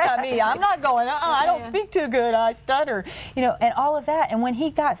why it's not me. I'm not going. I don't speak too good. I stutter. You know, and all of that. And when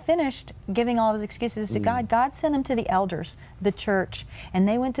he got finished giving all of his excuses to God, God sent him to the elders, the church. And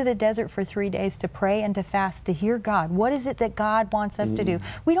they went to the desert for 3 days to pray and to fast, to hear God. What is it that God wants us to do?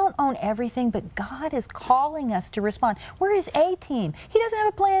 We don't own everything, but God is calling us to respond. We're His A-team. He doesn't have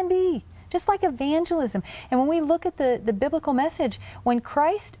a plan B. Just like evangelism. And when we look at the biblical message, when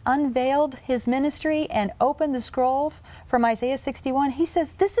Christ unveiled His ministry and opened the scroll from Isaiah 61, He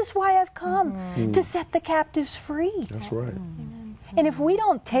says, this is why I've come, to set the captives free. That's right. And if we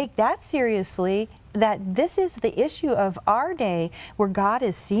don't take that seriously, that this is the issue of our day, where God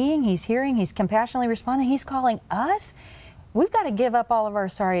is seeing, He's hearing, He's compassionately responding, He's calling us, we've got to give up all of our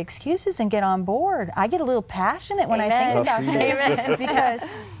sorry excuses and get on board. I get a little passionate when I think about this, because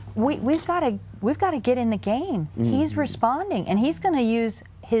we've got to get in the game. He's responding, and He's going to use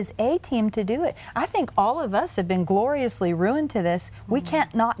His A-team to do it. I think all of us have been gloriously ruined to this. We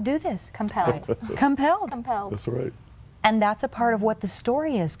can't not do this. Compelled. Compelled. Compelled. That's right. And that's a part of what the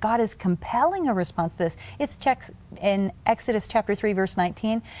story is. God is compelling a response to this. It's checked in Exodus chapter 3, verse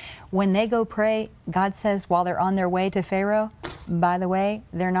 19. When they go pray, God says while they're on their way to Pharaoh, by the way,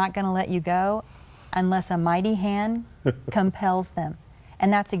 they're not going to let you go unless a mighty hand compels them.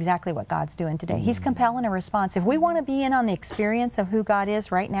 And that's exactly what God's doing today. He's compelling a response. If we want to be in on the experience of who God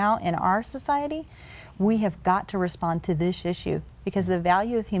is right now in our society, we have got to respond to this issue because the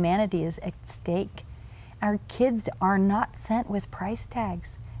value of humanity is at stake. Our kids are not sent with price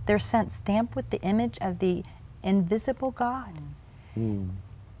tags. They're sent stamped with the image of the invisible God. And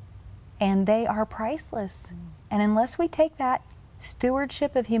they are priceless. And unless we take that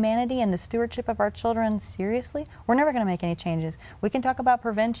stewardship of humanity and the stewardship of our children seriously, we're never going to make any changes. We can talk about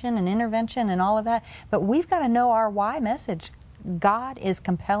prevention and intervention and all of that, but we've got to know our why message. God is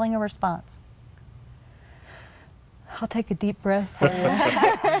compelling a response. I'll take a deep breath for you.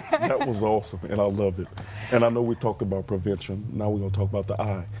 That was awesome, and I love it. And I know we talked about prevention. Now we're going to talk about the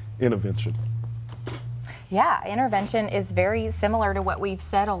I, intervention. Yeah, intervention is very similar to what we've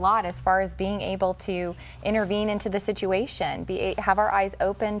said a lot as far as being able to intervene into the situation, have our eyes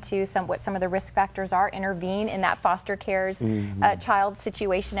open to what some of the risk factors are, intervene in that foster care's child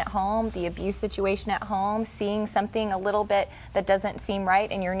situation at home, the abuse situation at home, seeing something a little bit that doesn't seem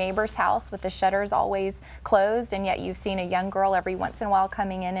right in your neighbor's house with the shutters always closed, and yet you've seen a young girl every once in a while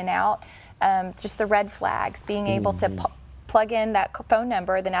coming in and out. Just the red flags, being able to plug in that phone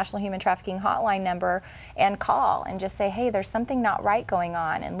number, the National Human Trafficking Hotline number, and call and just say, hey, there's something not right going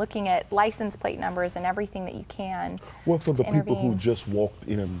on, and looking at license plate numbers and everything that you can. Well, for the people who just walked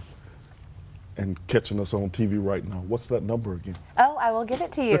in and catching us on TV right now, what's that number again? Oh, I will give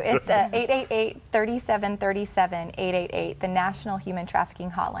it to you. It's 888-3737, 888, the National Human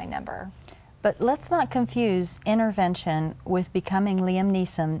Trafficking Hotline number. But let's not confuse intervention with becoming Liam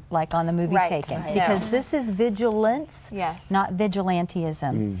Neeson, like on the movie Taken, because this is vigilance, not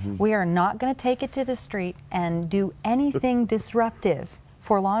vigilantism. We are not going to take it to the street and do anything disruptive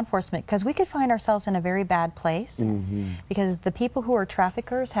for law enforcement, because we could find ourselves in a very bad place, because the people who are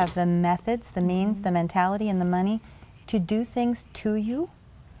traffickers have the methods, the means, the mentality, and the money to do things to you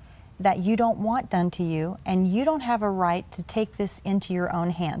that you don't want done to you, and you don't have a right to take this into your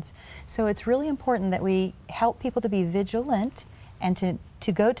own hands. So it's really important that we help people to be vigilant and to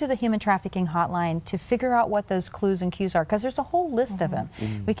go to the human trafficking hotline to figure out what those clues and cues are, because there's a whole list of them.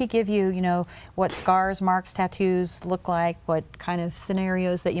 We could give you, what scars, marks, tattoos look like, what kind of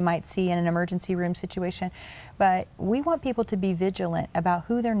scenarios that you might see in an emergency room situation, but we want people to be vigilant about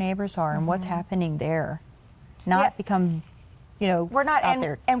who their neighbors are and what's happening there, not become we're not,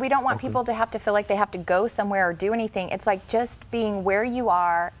 and we don't want people to have to feel like they have to go somewhere or do anything. It's like just being where you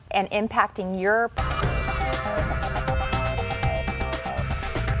are and impacting your.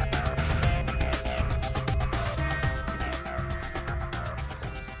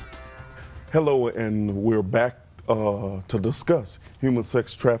 Hello, and we're back to discuss human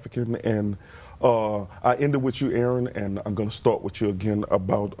sex trafficking, and I ended with you, Erin, and I'm going to start with you again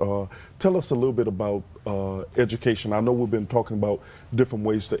about, tell us a little bit about education. I know we've been talking about different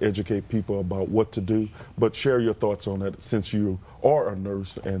ways to educate people about what to do, but share your thoughts on that since you are a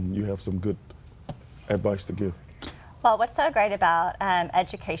nurse and you have some good advice to give. Well, what's so great about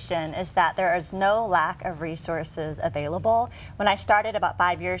education is that there is no lack of resources available. When I started about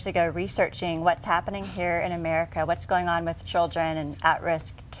 5 years ago researching what's happening here in America, what's going on with children and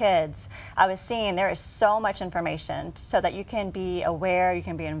at-risk kids, I was seeing there is so much information so that you can be aware, you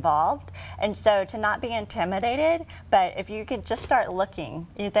can be involved. And so to not be intimidated, but if you can just start looking,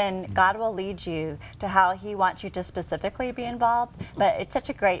 then God will lead you to how He wants you to specifically be involved. But it's such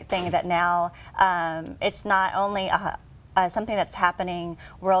a great thing that now it's not only something that's happening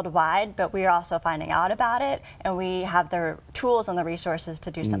worldwide, but we are also finding out about it, and we have the tools and the resources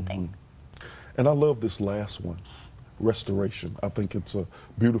to do something. And I love this last one, restoration. I think it's a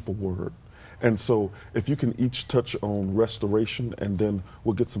beautiful word. And so if you can each touch on restoration, and then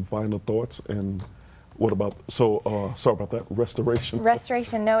we'll get some final thoughts. And what about, sorry about that, restoration?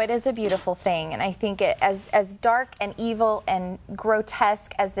 Restoration, no, it is a beautiful thing. And I think as dark and evil and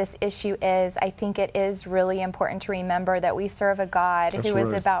grotesque as this issue is, I think it is really important to remember that we serve a God who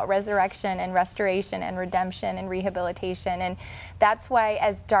is about resurrection and restoration and redemption and rehabilitation. And that's why,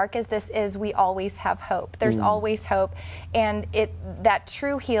 as dark as this is, we always have hope. There's always hope. And that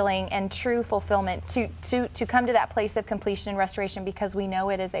true healing and true fulfillment, to come to that place of completion and restoration, because we know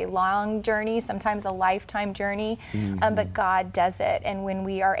it is a long journey, sometimes a lifetime journey, but God does it. And when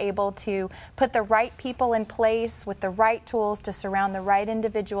we are able to put the right people in place with the right tools to surround the right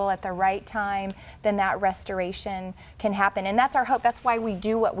individual at the right time, then that restoration can happen. And that's our hope. That's why we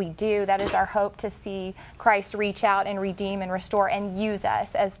do what we do. That is our hope, to see Christ reach out and redeem and restore and use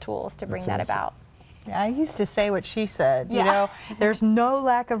us as tools to bring that about. Yeah, I used to say what she said, you know, there's no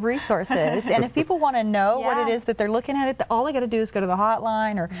lack of resources. And if people want to know what it is that they're looking at, all they got to do is go to the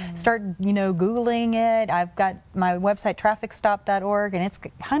hotline or start, you know, Googling it. I've got my website, TraffickStop.org, and it's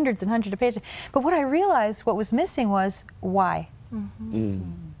hundreds and hundreds of pages. But what I realized, what was missing was why.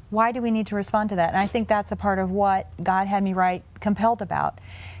 Why do we need to respond to that? And I think that's a part of what God had me write Compelled about,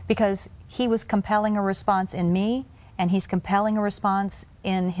 because He was compelling a response in me, and He's compelling a response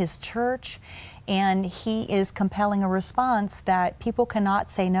in His church. And He is compelling a response that people cannot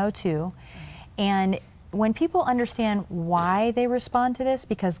say no to. And when people understand why they respond to this,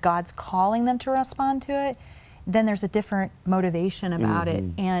 because God's calling them to respond to it, then there's a different motivation about it.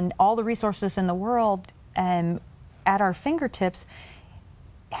 And all the resources in the world at our fingertips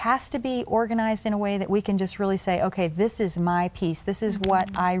has to be organized in a way that we can just really say, okay, this is my piece. This is what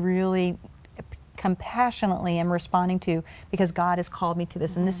I really compassionately am responding to, because God has called me to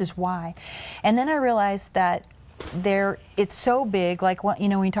this, and this is why. And then I realized that it's so big, like what, you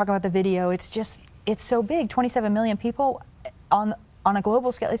know, when you talk about the video, it's so big, 27 million people on a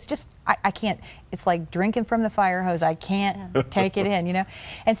global scale. It's just, I can't, it's like drinking from the fire hose. I can't take it in, you know.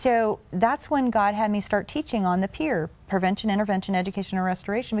 And so that's when God had me start teaching on the PEER, prevention, intervention, education, and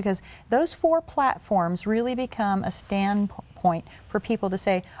restoration, because those 4 platforms really become a standpoint for people to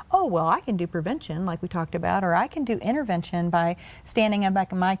say, oh, well, I can do prevention like we talked about, or I can do intervention by standing up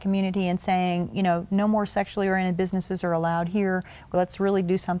back in my community and saying, you know, no more sexually oriented businesses are allowed here. Well, let's really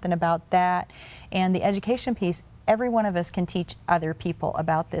do something about that. And the education piece, every one of us can teach other people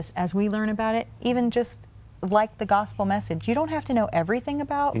about this as we learn about it, even just like the gospel message. You don't have to know everything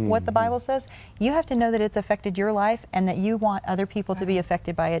about what the Bible says. You have to know that it's affected your life and that you want other people to be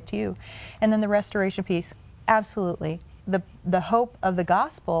affected by it too. And then the restoration piece, absolutely. The hope of the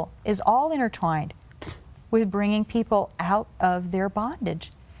gospel is all intertwined with bringing people out of their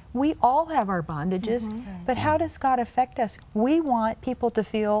bondage. We all have our bondages, but how does God affect us? We want people to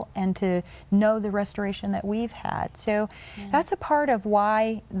feel and to know the restoration that we've had. So that's a part of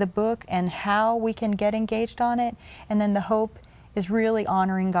why the book and how we can get engaged on it. And then the hope is really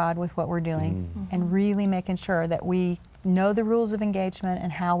honoring God with what we're doing and really making sure that we know the rules of engagement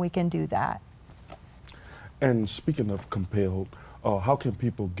and how we can do that. And speaking of Compelled, how can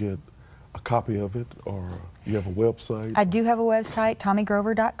people get a copy of it, or you have a website? I do have a website,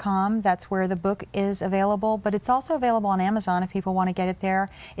 TomiGrover.com. That's where the book is available, but it's also available on Amazon if people want to get it there.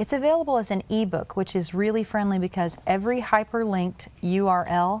 It's available as an ebook, which is really friendly because every hyperlinked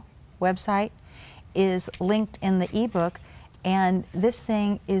URL website is linked in the ebook, and this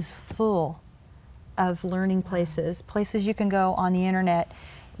thing is full of learning places you can go on the internet,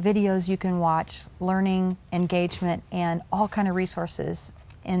 videos you can watch, learning, engagement, and all kind of resources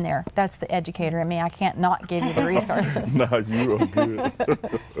in there. That's the educator in me. I can't not give you the resources. Nah, you are good.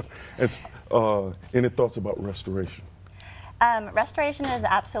 Any thoughts about restoration? Restoration is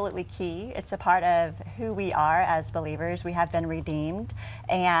absolutely key. It's a part of who we are as believers. We have been redeemed,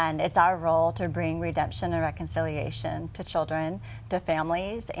 and it's our role to bring redemption and reconciliation to children, to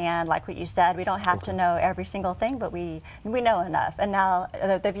families. And like what you said, we don't have to know every single thing, but we know enough. And now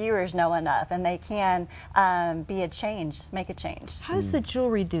the viewers know enough, and they can be a change, make a change. How does the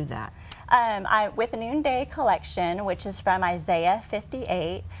jewelry do that? With the Noonday collection, which is from Isaiah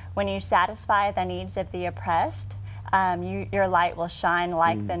 58, when you satisfy the needs of the oppressed, your light will shine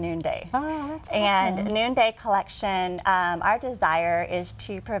like the noonday. Oh, that's and awesome. Noonday collection, our desire is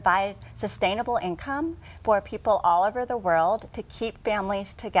to provide sustainable income for people all over the world, to keep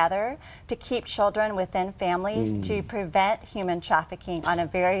families together, to keep children within families, to prevent human trafficking on a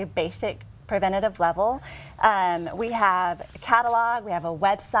very basic preventative level. We have a catalog, we have a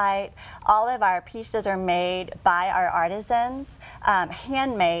website. All of our pieces are made by our artisans,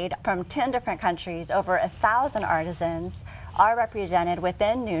 handmade from 10 different countries. Over 1,000 artisans are represented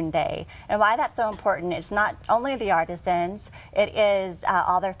within Noonday. And why that's so important, it's not only the artisans, it is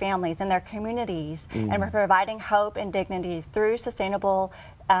all their families and their communities. And we're providing hope and dignity through sustainable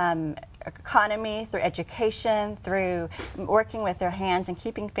economy, through education, through working with their hands and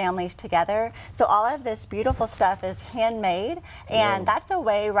keeping families together. So all of this beautiful stuff is handmade, and that's a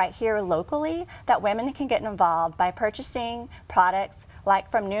way right here locally that women can get involved by purchasing products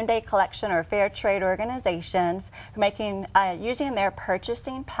like from Noonday Collection or fair trade organizations, using their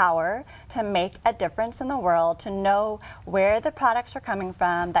purchasing power to make a difference in the world, to know where the products are coming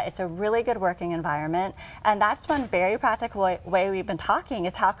from, that it's a really good working environment. And that's one very practical way we've been talking,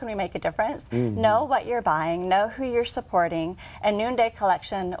 is how can we make a difference? Know what you're buying, know who you're supporting, and Noonday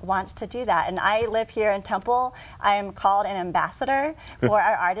Collection wants to do that. And I live here in Temple. I am called an ambassador for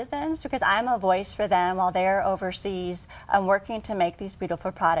our artisans because I'm a voice for them while they're overseas working to make these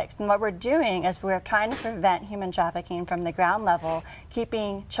beautiful products. And what we're doing is we're trying to prevent human trafficking from the ground level,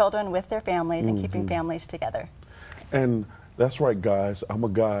 keeping children with their families and keeping families together. And that's right, guys. I'm a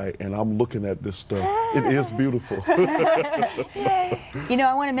guy, and I'm looking at this stuff. It is beautiful. You know,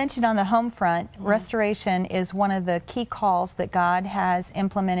 I want to mention on the home front, restoration is one of the key calls that God has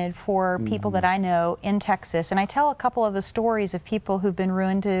implemented for people that I know in Texas. And I tell a couple of the stories of people who've been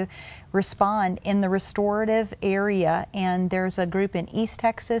ruined to respond in the restorative area. And there's a group in East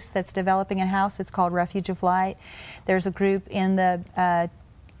Texas that's developing a house. It's called Refuge of Light. There's a group in the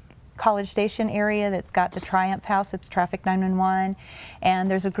College Station area that's got the Triumph House. It's Trafficked 911.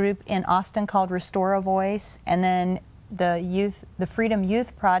 And there's a group in Austin called Restore a Voice. And then the Freedom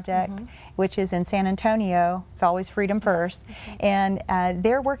Youth Project, which is in San Antonio. It's always freedom first. And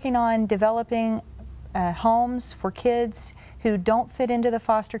they're working on developing homes for kids who don't fit into the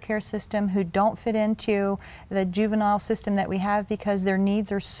foster care system, who don't fit into the juvenile system that we have, because their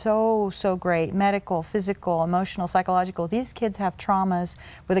needs are so great, medical, physical, emotional, psychological. These kids have traumas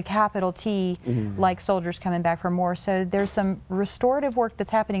with a capital T, like soldiers coming back from war. So there's some restorative work that's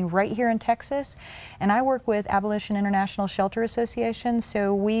happening right here in Texas. And I work with Abolition International Shelter Association,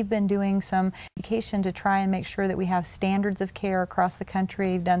 so we've been doing some education to try and make sure that we have standards of care across the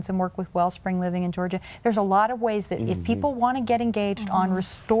country. We've done some work with Wellspring Living in Georgia. There's a lot of ways that if people want to get engaged on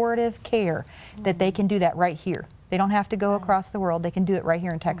restorative care, that they can do that right here. They don't have to go across the world. They can do it right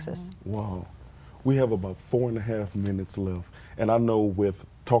here in Texas. Wow. We have about 4.5 minutes left. And I know with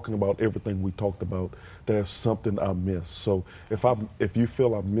talking about everything we talked about, there's something I missed. So if you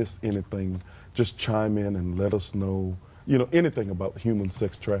feel I missed anything, just chime in and let us know, you know, anything about human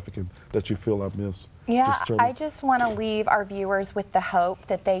sex trafficking that you feel I missed. Yeah, I just want to leave our viewers with the hope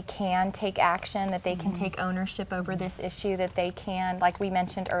that they can take action, that they can take ownership over this issue, that they can, like we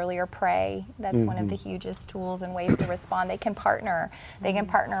mentioned earlier, pray. That's one of the hugest tools and ways to respond. They can partner. They can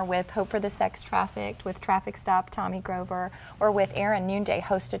partner with Hope for the Sex Trafficked, with TraffickStop, Tomi Grover, or with Erin Noonday,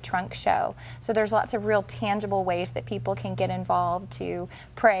 host a trunk show. So there's lots of real tangible ways that people can get involved to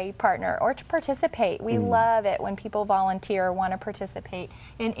pray, partner, or to participate. We love it when people volunteer or want to participate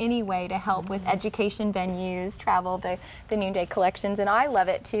in any way to help with education venues, travel, the Noonday collections, and I love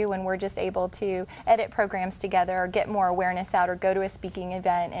it too when we're just able to edit programs together or get more awareness out or go to a speaking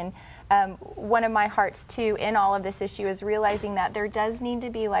event. And one of my hearts too in all of this issue is realizing that there does need to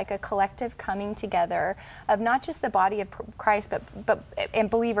be like a collective coming together of not just the body of Christ and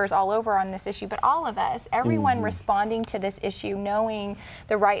believers all over on this issue, but all of us, everyone responding to this issue, knowing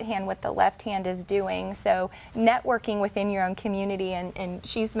the right hand what the left hand is doing. So networking within your own community, and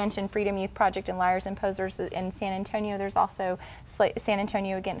she's mentioned Freedom Youth Project and Liars and Posers in San Antonio. There's also San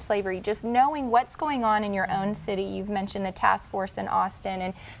Antonio Against Slavery. Just knowing what's going on in your own city. You've mentioned the task force in Austin,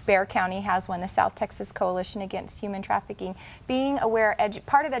 and Bexar County has one, the South Texas Coalition Against Human Trafficking. Being aware,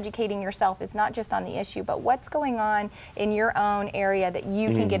 part of educating yourself is not just on the issue, but what's going on in your own area that you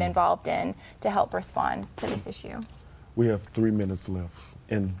can get involved in to help respond to this issue. We have 3 minutes left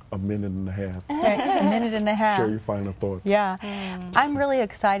in a minute and a half. A minute and a half. Share your final thoughts. Yeah. I'm really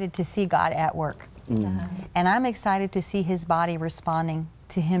excited to see God at work. And I'm excited to see His body responding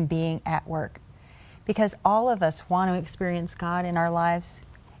to Him being at work. Because all of us want to experience God in our lives.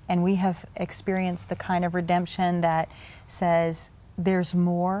 And we have experienced the kind of redemption that says there's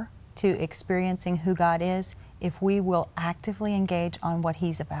more to experiencing who God is if we will actively engage on what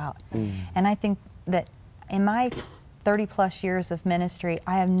He's about. And I think that in my 30-plus years of ministry,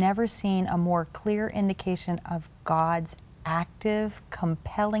 I have never seen a more clear indication of God's active,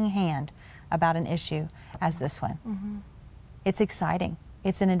 compelling hand about an issue as this one. It's exciting.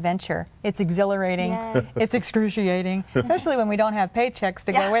 It's an adventure. It's exhilarating. Yes. It's excruciating, especially when we don't have paychecks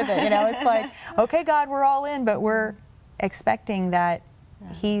to go with it. You know, it's like, okay, God, we're all in, but we're expecting that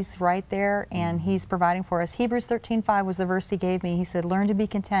He's right there, and He's providing for us. Hebrews 13:5 was the verse He gave me. He said, learn to be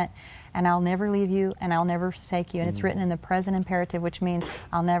content, and I'll never leave you, and I'll never forsake you. And it's written in the present imperative, which means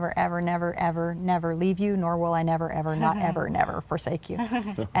I'll never, ever, never, ever, never leave you, nor will I never, ever, not ever, never forsake you.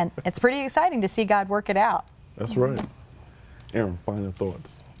 And it's pretty exciting to see God work it out. That's right. Erin, final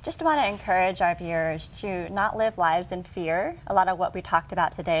thoughts. Just want to encourage our viewers to not live lives in fear. A lot of what we talked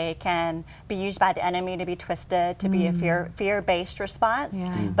about today can be used by the enemy to be twisted, to be a fear-based response.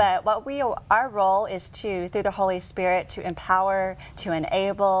 But what our role is to, through the Holy Spirit, to empower, to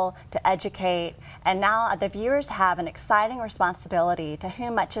enable, to educate. And now the viewers have an exciting responsibility. To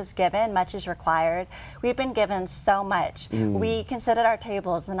whom much is given, much is required. We've been given so much. We can sit at our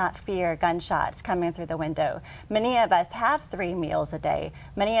tables and not fear gunshots coming through the window. Many of us have 3 meals a day.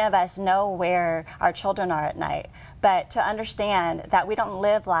 Many of us know where our children are at night. But to understand that we don't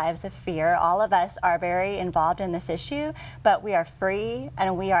live lives of fear. All of us are very involved in this issue, but we are free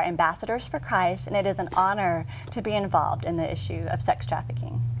and we are ambassadors for Christ, and it is an honor to be involved in the issue of sex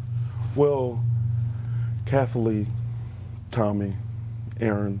trafficking. Well, Kathlee, Tomi,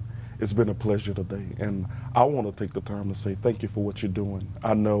 Erin, it's been a pleasure today, and I want to take the time to say thank you for what you're doing.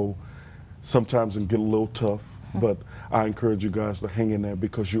 I know sometimes it can get a little tough, but I encourage you guys to hang in there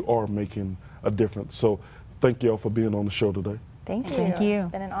because you are making a difference. So thank you all for being on the show today. Thank you. Thank you.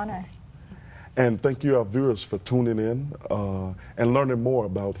 It's been an honor. And thank you, our viewers, for tuning in and learning more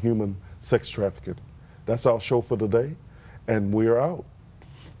about human sex trafficking. That's our show for today, and we're out.